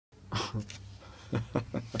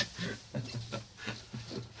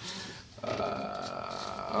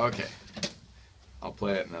Okay. I'll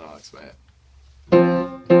play it and then I'll explain it.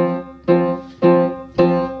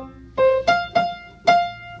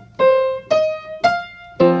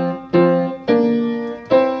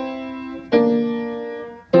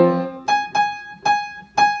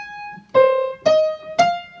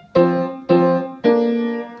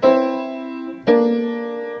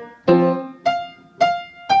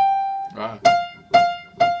 Wow.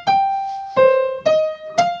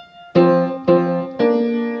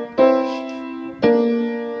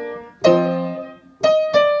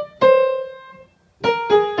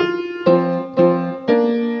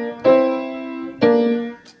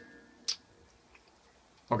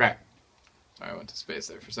 Okay. Sorry, I went to space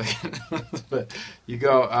there for a second. But you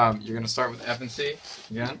go, you're going to start with F and C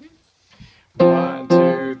again. 1,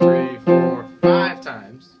 2, 3, 4, 5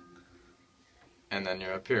 times. And then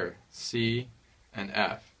you're up here. C and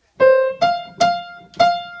F.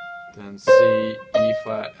 Then C, E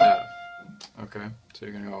flat, F. Okay, so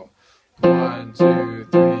you're going to go 1, 2,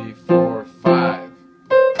 3, 4, 5.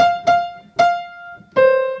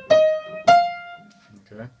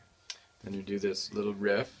 Okay. Then you do this little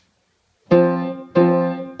riff. And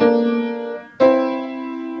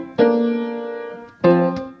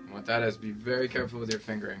what that is, be very careful with your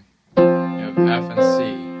fingering. You have F and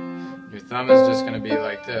C. Your thumb is just going to be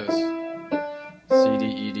like this. C, D,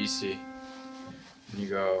 E, D, C. And you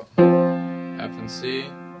go F and C,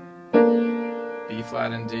 B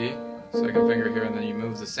flat and D, second finger here, and then you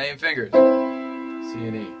move the same fingers, C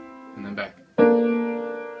and E, and then back.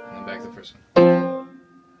 And then back to the first one.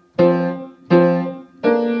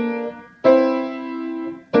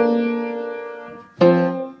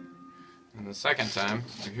 And the second time,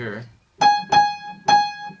 you're here.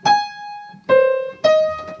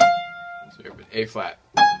 So you're A flat,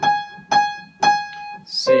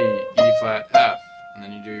 C, E flat, F, and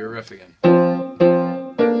then you do your riff again. And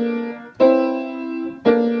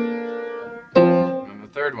then the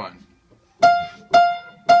third one.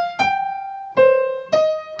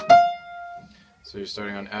 So you're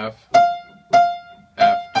starting on F,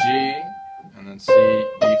 F, G, and then C,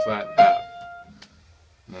 E flat, F.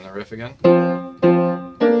 And then the riff again.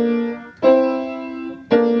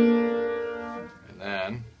 And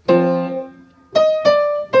then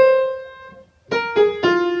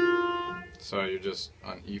so you're just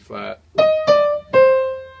on E flat,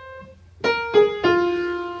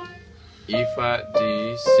 E flat,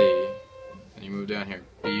 D, C, and you move down here,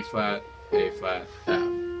 B flat, A flat, F,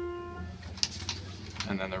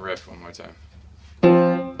 and then the riff one more time.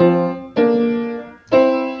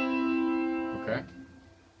 Okay,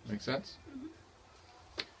 make sense?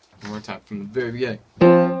 One more time from the very beginning.